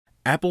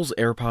Apple's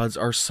AirPods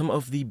are some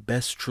of the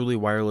best truly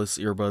wireless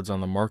earbuds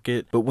on the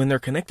market, but when they're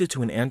connected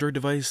to an Android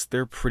device,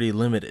 they're pretty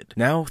limited.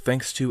 Now,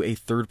 thanks to a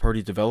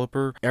third-party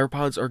developer,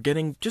 AirPods are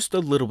getting just a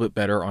little bit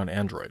better on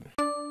Android.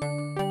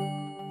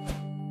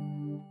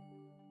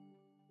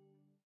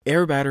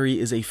 Air Battery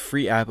is a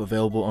free app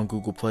available on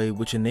Google Play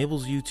which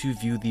enables you to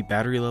view the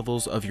battery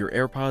levels of your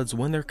AirPods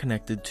when they're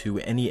connected to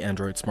any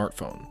Android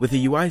smartphone. With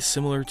a UI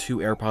similar to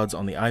AirPods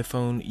on the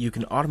iPhone, you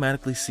can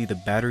automatically see the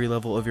battery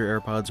level of your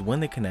AirPods when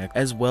they connect,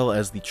 as well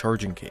as the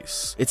charging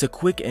case. It's a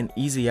quick and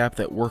easy app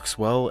that works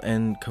well,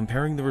 and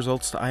comparing the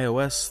results to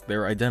iOS,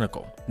 they're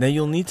identical. Now,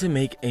 you'll need to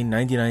make a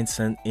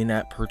 99-cent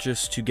in-app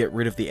purchase to get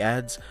rid of the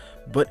ads,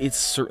 but it's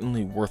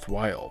certainly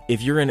worthwhile.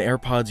 If you're an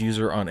AirPods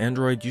user on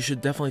Android, you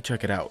should definitely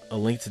check it out. A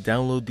link to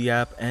download the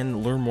app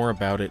and learn more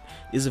about it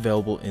is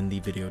available in the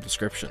video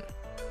description.